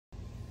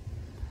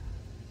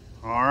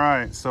All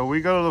right, so we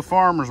go to the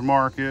farmer's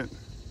market.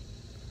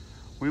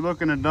 We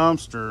look in a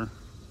dumpster,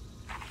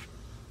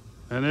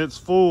 and it's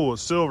full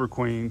of Silver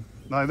Queen.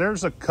 Now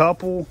there's a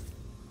couple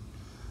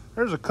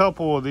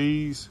of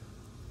these.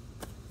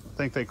 I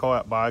think they call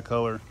that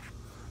bicolor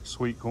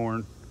sweet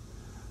corn,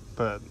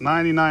 but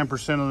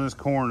 99% of this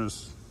corn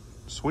is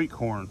sweet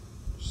corn,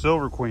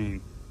 Silver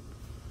Queen.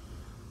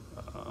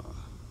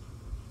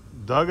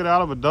 Dug it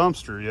out of a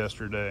dumpster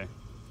yesterday.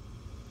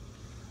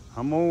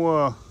 I'm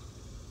gonna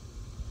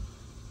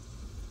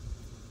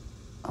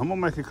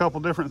make a couple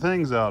different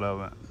things out of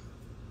it.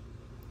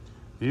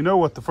 You know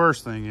what the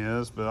first thing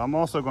is, but I'm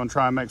also gonna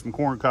try and make some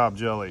corn cob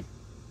jelly.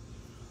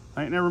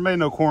 I ain't never made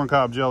no corn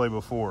cob jelly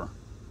before.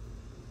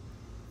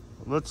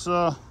 Let's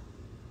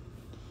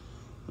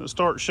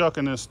start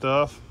shucking this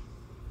stuff.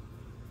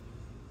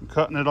 I'm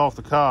cutting it off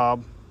the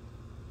cob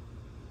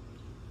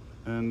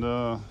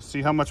and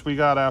see how much we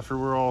got after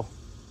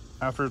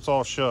it's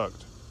all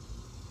shucked.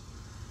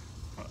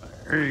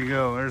 There you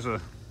go. There's some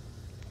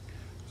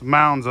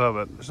mounds of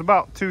it. It's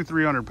about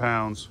 200-300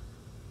 pounds.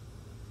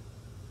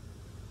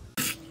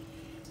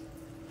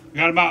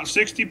 Got about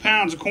 60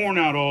 pounds of corn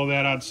out of all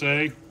that, I'd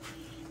say.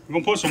 We're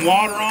gonna put some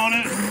water on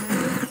it.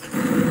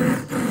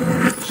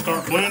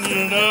 Start blending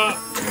it up.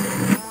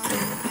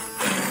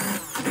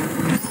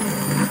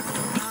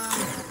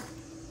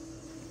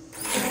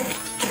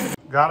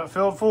 Got it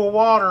filled full of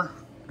water.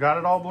 Got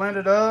it all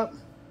blended up.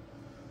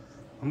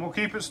 I'm gonna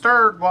keep it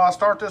stirred while I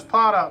start this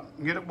pot up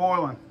and get it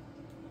boiling.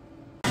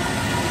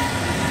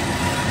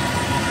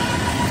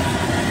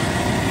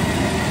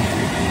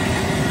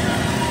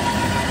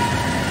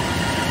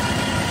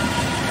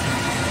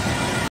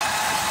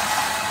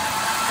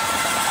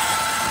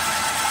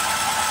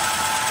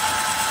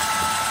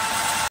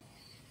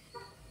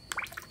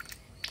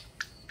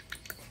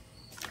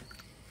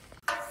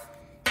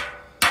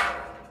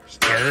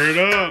 Stir it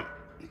up.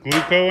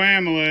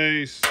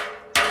 Glucoamylase.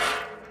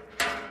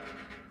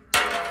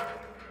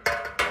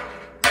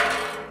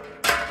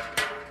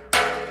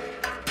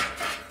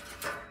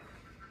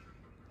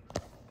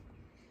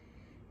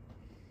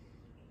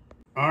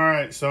 All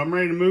right, so I'm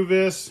ready to move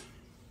this.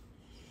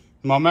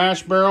 My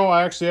mash barrel,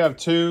 I actually have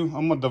two.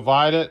 I'm gonna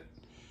divide it.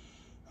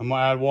 I'm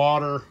gonna add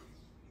water.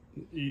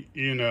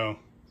 You know,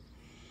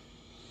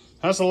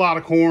 that's a lot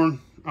of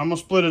corn. I'm gonna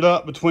split it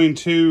up between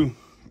two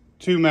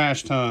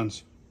mash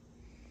tuns.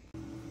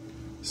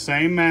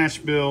 Same mash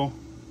bill,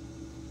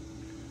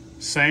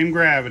 same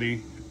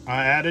gravity.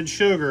 I added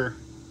sugar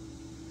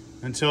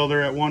until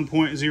they're at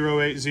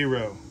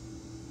 1.080.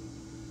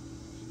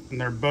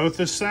 And they're both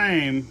the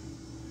same,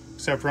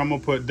 except for I'm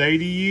gonna put date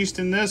yeast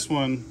in this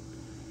one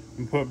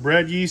and put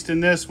bread yeast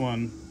in this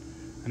one.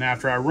 And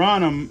after I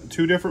run them,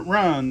 2 different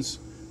runs,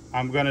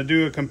 I'm gonna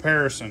do a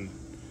comparison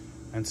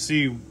and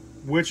see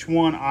which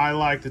one I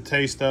like the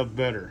taste of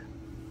better.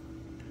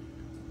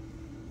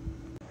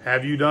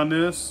 Have you done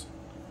this?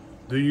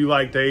 Do you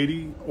like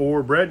date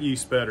or bread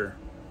yeast better?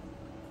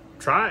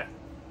 Try it.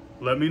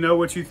 Let me know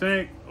what you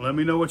think. Let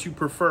me know what you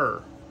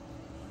prefer.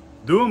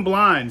 Do them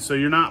blind so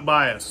you're not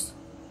biased.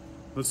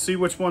 Let's see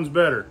which one's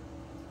better.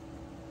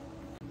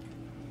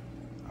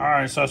 All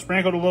right, so I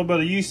sprinkled a little bit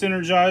of yeast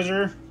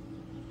energizer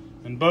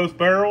in both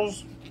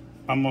barrels.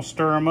 I'm gonna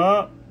stir them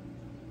up.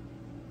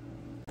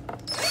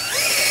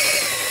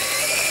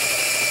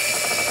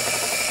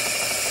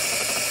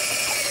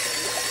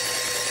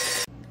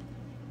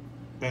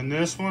 In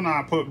this one,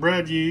 I put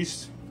bread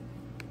yeast.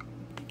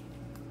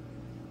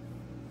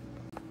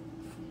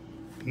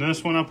 In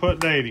this one, I put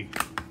date.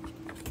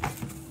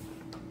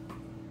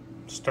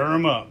 Stir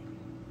them up.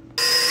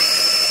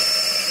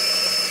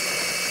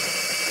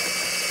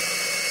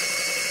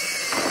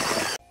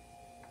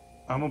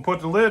 I'm gonna put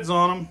the lids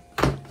on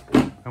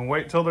them and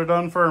wait till they're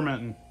done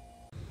fermenting.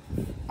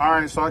 All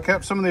right, so I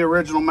kept some of the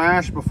original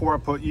mash before I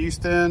put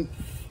yeast in.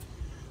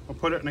 I'll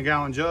put it in a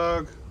gallon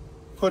jug,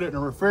 put it in a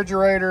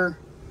refrigerator,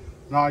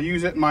 and I'll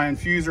use it in my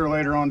infuser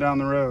later on down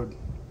the road.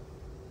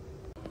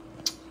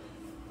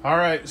 All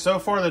right, so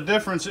far the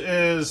difference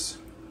is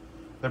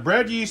the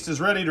bread yeast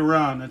is ready to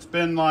run. It's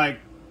been like,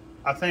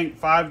 I think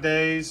 5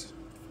 days,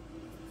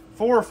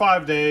 4 or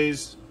 5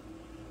 days.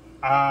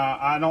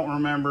 I don't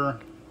remember.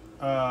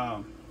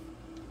 The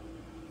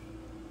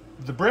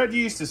bread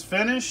yeast is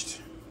finished,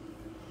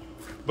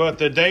 but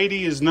the date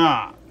is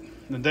not.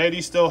 The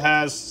date still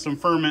has some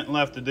ferment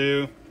left to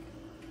do.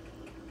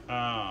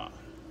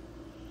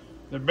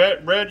 The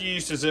bread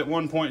yeast is at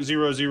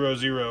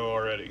 1.000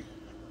 already.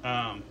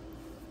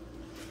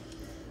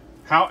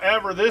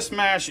 However, this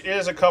mash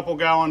is a couple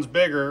gallons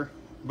bigger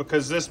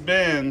because this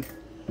bin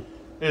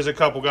is a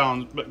couple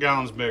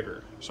gallons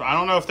bigger. So I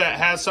don't know if that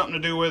has something to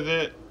do with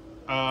it.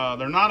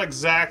 They're not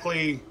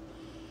exactly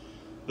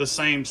the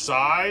same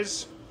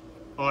size.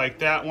 Like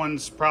that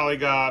one's probably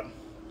got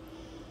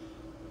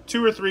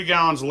 2 or 3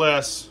 gallons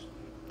less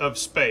of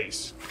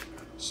space.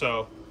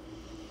 So,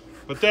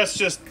 but that's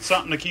just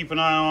something to keep an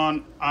eye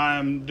on.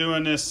 I'm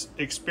doing this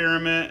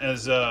experiment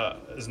as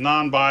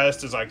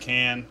non-biased as I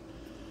can.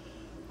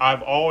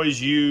 I've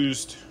always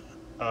used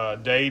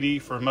date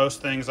for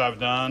most things I've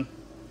done.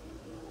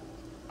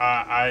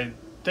 I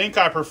think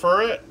I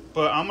prefer it,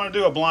 but I'm going to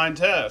do a blind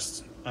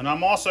test. And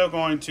I'm also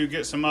going to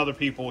get some other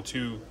people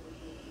to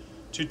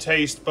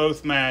taste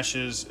both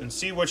mashes and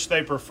see which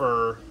they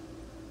prefer.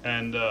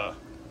 And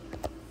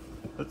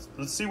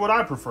let's see what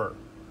I prefer.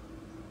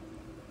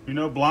 You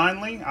know,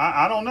 blindly,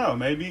 I don't know.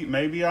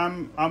 Maybe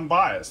I'm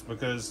biased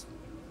because,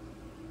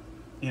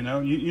 you know,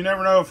 you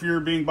never know if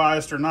you're being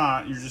biased or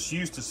not. You're just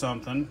used to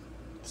something.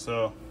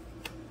 So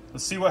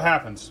let's see what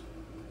happens.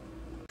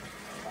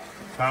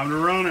 Time to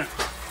run it.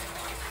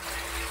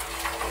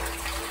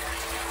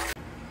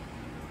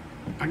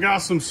 I got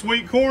some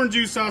sweet corn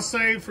juice I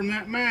saved from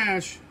that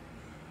mash.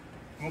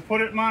 I'm gonna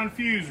put it in my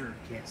infuser.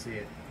 Can't see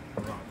it.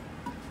 Hold on.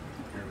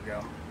 There we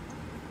go.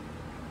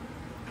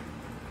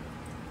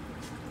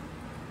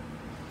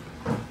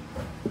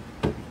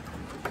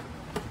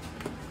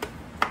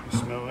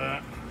 Smell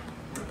that?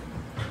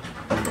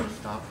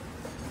 Stop.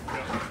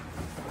 Yep.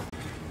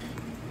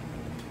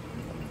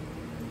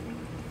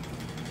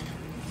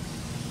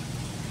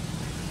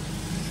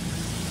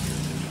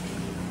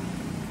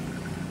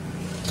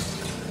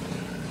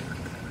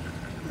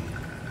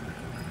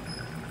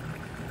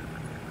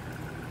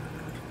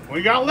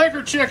 We got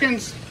liquor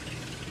chickens.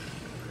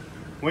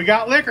 We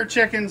got liquor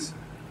chickens.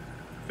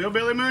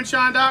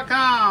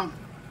 PhilBillyMoonshine.com.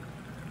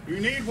 You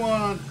need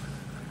one,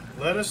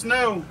 let us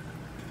know.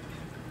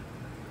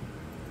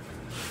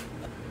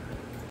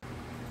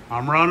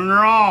 I'm running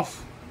her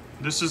off.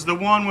 This is the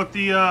one with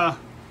the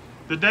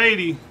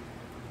deity.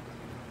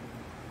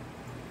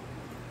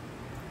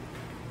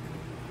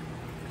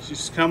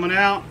 She's coming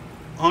out,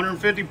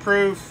 150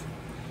 proof.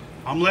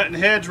 I'm letting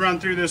heads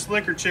run through this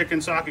liquor chicken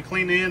so I can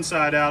clean the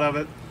inside out of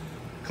it.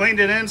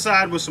 Cleaned it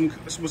inside with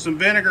some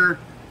vinegar,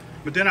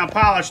 but then I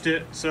polished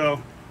it.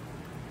 So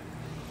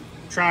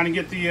trying to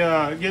get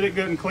it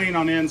good and clean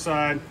on the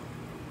inside.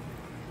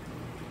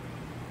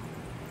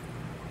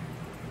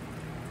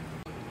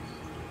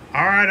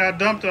 All right, I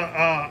dumped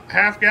a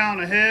half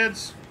gallon of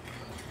heads.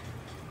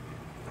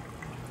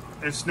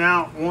 It's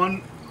now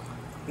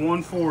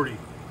 140.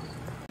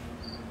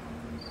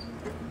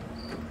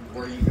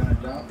 Where are you gonna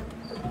dump?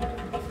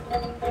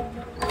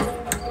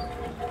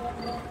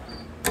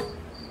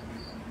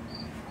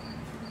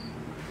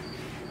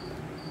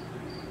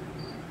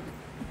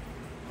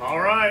 All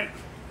right,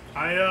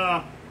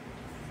 I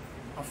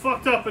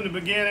fucked up in the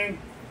beginning.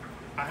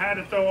 I had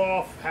to throw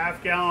off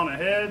half gallon of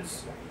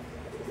heads,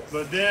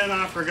 but then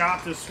I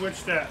forgot to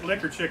switch that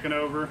liquor chicken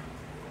over.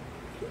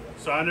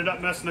 So I ended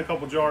up messing a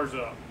couple jars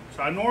up.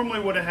 So I normally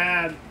would have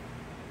had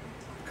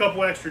a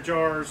couple extra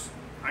jars.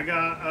 I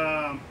got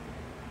a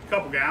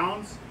couple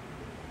gallons.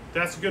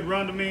 That's a good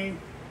run to me.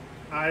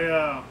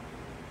 I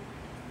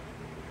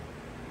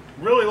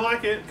really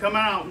like it. Come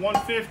out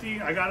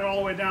 150. I got it all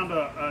the way down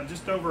to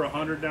just over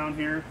 100 down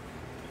here.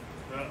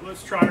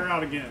 Let's try her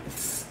out again.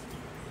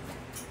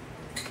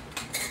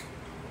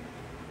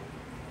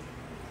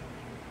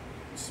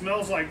 It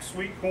smells like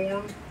sweet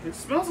corn. It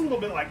smells a little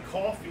bit like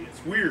coffee.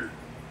 It's weird.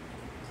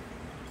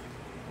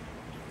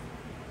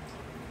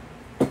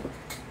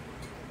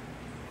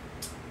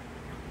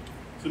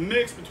 It's a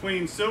mix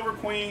between Silver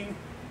Queen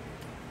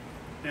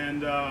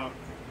and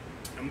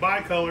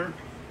bicolor.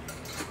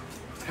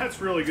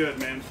 That's really good,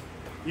 man.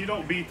 You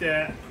don't beat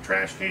that.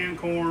 Trash can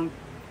corn.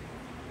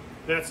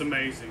 That's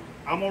amazing.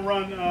 I'm gonna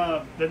run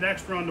the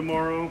next run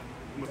tomorrow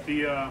with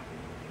the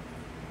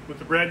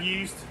bread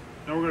yeast,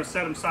 and we're gonna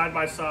set them side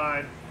by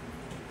side,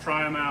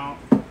 try them out.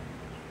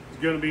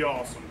 It's gonna be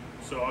awesome.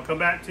 So I'll come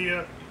back to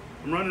you.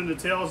 I'm running the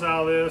tails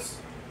out of this.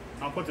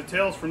 I'll put the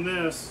tails from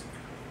this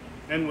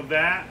in with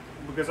that,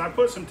 because I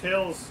put some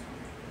tails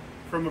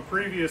from a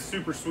previous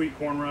super sweet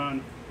corn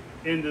run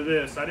into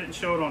this. I didn't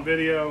show it on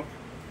video,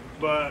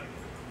 but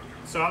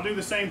so I'll do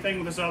the same thing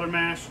with this other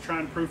mash, try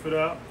and proof it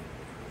up.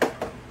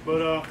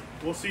 But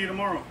we'll see you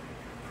tomorrow.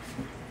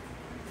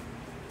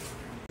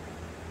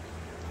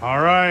 All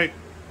right,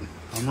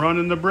 I'm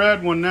running the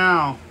bread one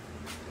now.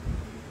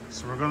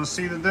 So we're gonna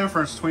see the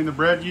difference between the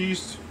bread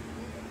yeast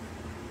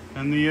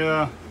and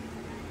the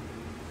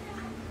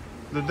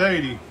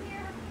deity.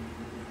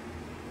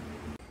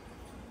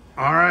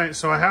 All right,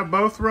 so I have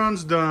both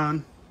runs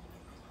done.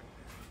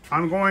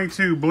 I'm going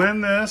to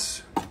blend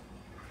this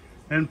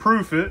and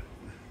proof it.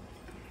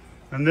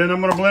 And then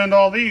I'm gonna blend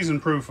all these and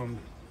proof them.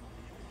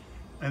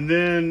 And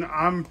then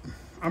I'm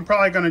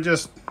probably gonna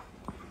just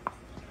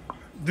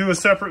do a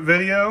separate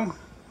video.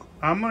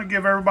 I'm gonna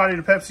give everybody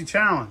the Pepsi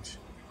challenge.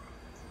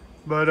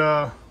 But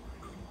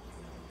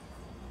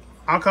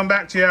I'll come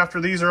back to you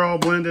after these are all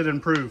blended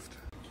and proofed.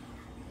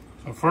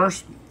 So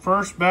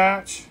first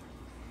batch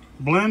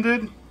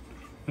blended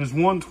is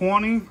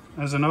 120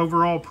 as an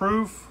overall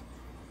proof.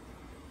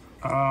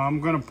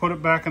 I'm gonna put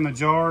it back in the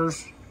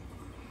jars.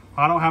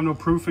 I don't have no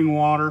proofing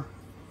water.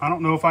 I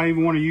don't know if I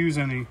even want to use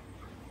any.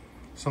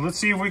 So let's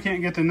see if we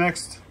can't get the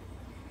next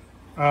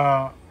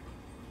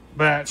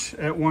batch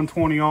at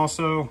 120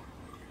 also.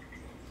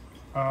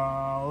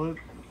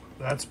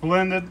 That's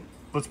blended.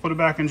 Let's put it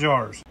back in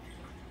jars.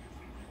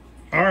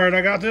 All right,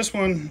 I got this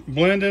one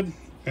blended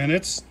and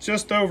it's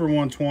just over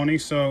 120.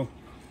 So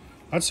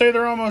I'd say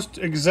they're almost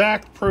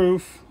exact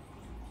proof.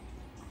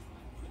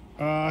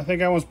 I think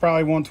that one's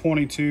probably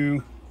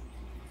 122.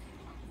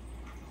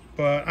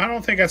 But I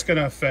don't think that's going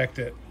to affect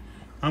it.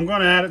 I'm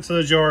going to add it to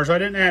the jars. I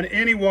didn't add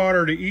any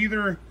water to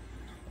either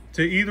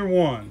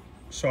one.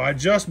 So I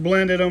just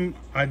blended them.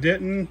 I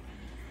didn't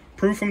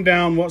proof them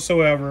down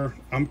whatsoever.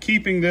 I'm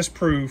keeping this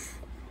proof.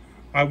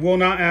 I will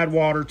not add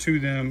water to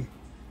them.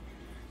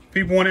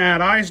 People want to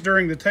add ice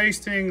during the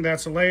tasting.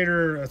 That's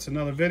later. That's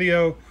another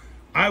video.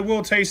 I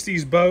will taste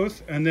these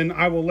both, and then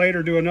I will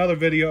later do another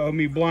video of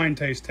me blind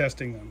taste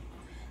testing them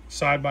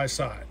side by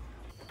side.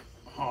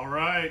 All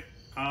right,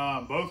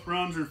 both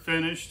runs are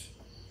finished.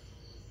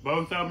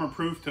 Both of them are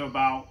proofed to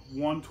about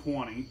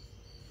 120.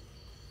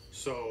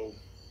 So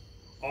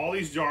all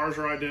these jars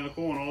are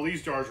identical, and all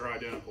these jars are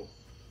identical.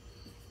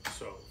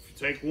 So if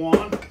you take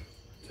one,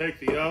 take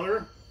the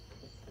other.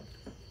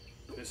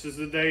 This is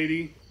the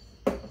daity.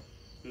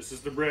 This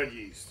is the bread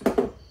yeast.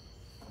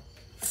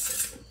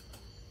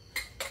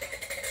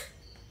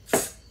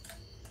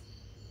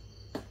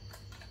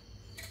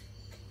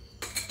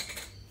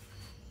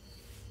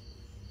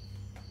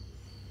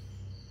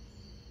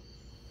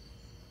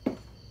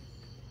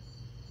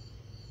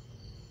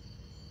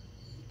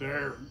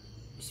 They're,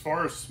 as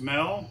far as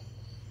smell,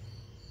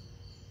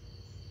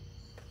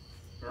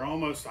 they're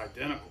almost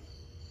identical.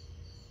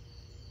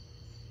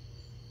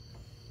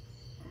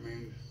 I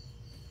mean,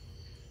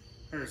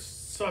 there's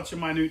such a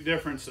minute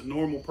difference a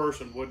normal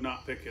person would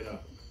not pick it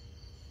up.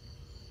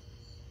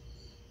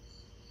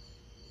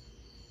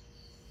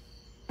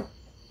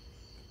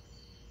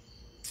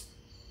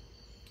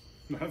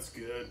 That's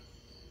good.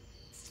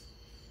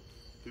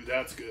 Dude,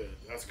 that's good.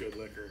 That's good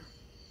liquor.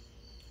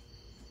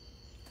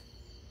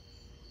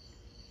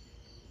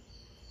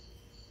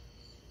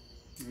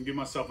 I'm gonna give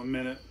myself a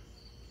minute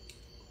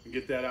and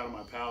get that out of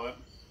my palate.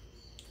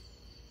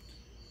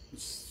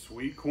 It's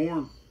sweet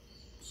corn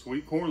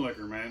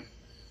liquor, man.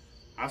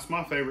 That's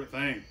my favorite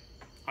thing.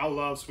 I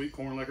love sweet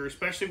corn liquor,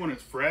 especially when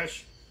it's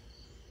fresh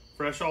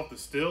off the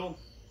still.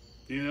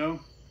 You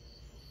know,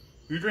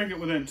 you drink it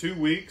within 2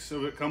 weeks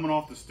of it coming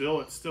off the still,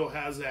 it still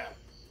has that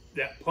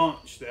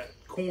punch, that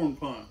corn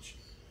punch.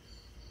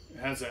 It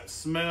has that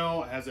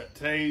smell, it has that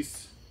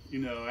taste. You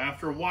know,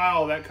 after a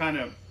while, that kind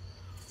of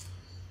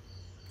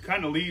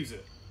leaves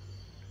it.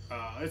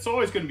 It's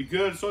always going to be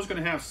good. It's always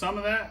going to have some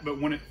of that, but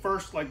when it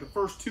first, like the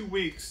first 2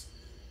 weeks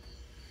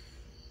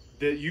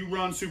that you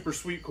run super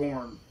sweet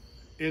corn,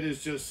 it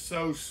is just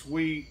so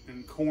sweet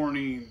and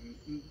corny,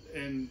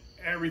 and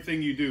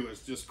everything you do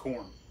is just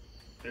corn.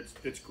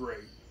 It's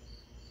great.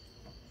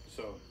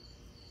 So,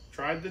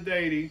 tried the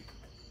daity.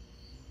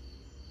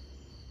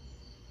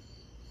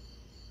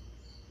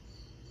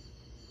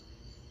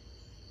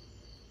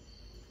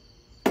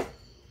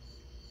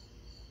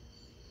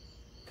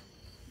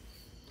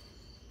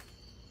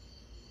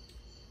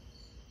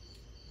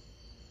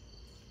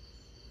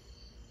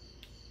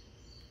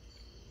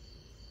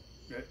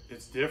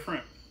 It's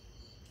different.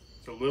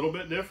 It's a little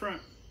bit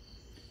different.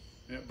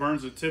 It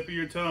burns the tip of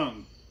your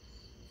tongue.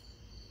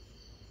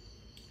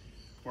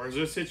 Whereas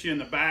this hits you in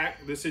the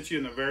back, this hits you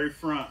in the very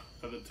front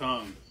of the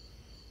tongue.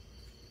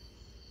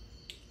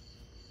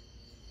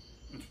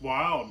 It's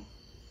wild.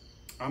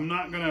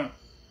 I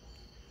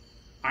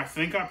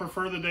think I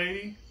prefer the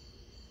daity,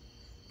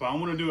 but I'm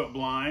gonna do it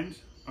blind.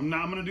 I'm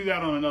gonna do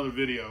that on another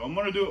video. I'm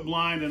gonna do it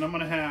blind, and I'm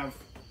gonna have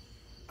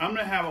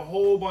a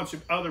whole bunch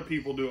of other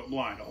people do it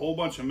blind, a whole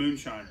bunch of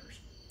moonshiners.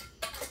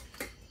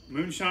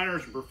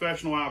 Moonshiners and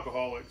professional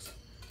alcoholics.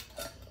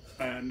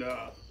 And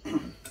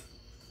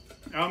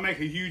I'll make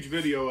a huge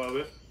video of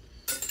it.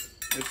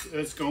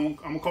 I'm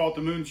gonna call it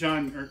the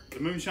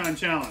Moonshine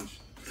Challenge.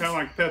 Kind of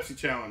like Pepsi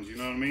Challenge, you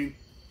know what I mean?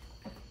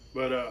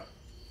 But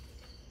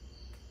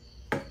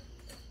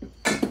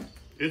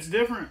it's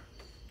different.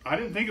 I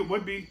didn't think it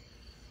would be.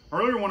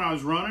 Earlier when I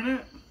was running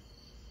it,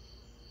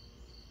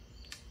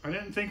 I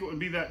didn't think it would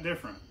be that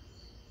different,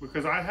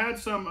 because I had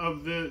some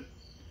of this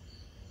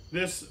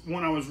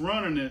when I was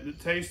running it that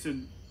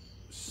tasted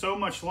so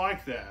much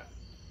like that.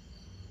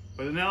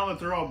 But now that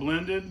they're all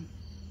blended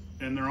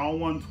and they're all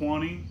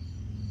 120,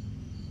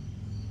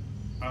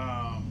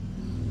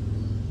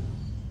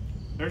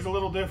 there's a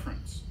little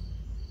difference,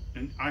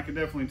 and I can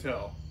definitely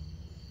tell.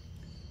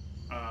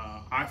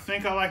 I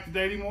think I like the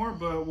daity more,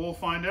 but we'll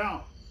find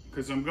out,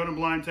 because I'm going to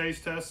blind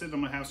taste test it.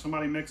 I'm going to have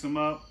somebody mix them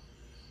up.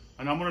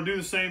 And I'm going to do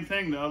the same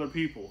thing to other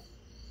people.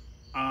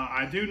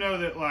 I do know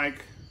that,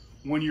 like,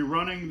 when you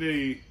run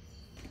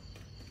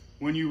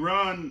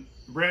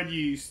bread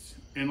yeast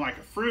in like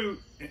a fruit,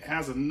 it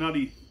has a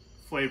nutty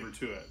flavor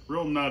to it,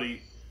 real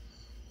nutty.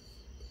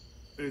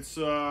 It's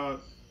I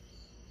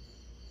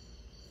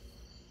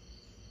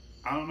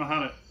don't know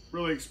how to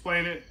really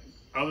explain it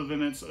other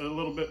than it's a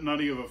little bit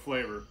nutty of a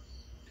flavor.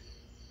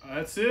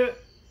 That's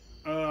it.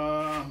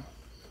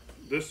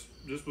 This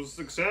was a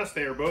success.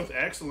 They are both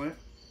excellent.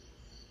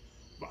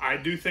 I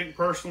do think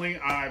personally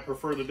I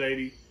prefer the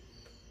daity.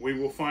 We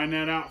will find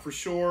that out for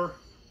sure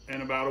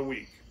in about a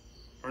week.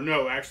 Or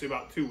no, actually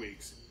about 2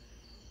 weeks.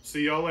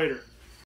 See y'all later.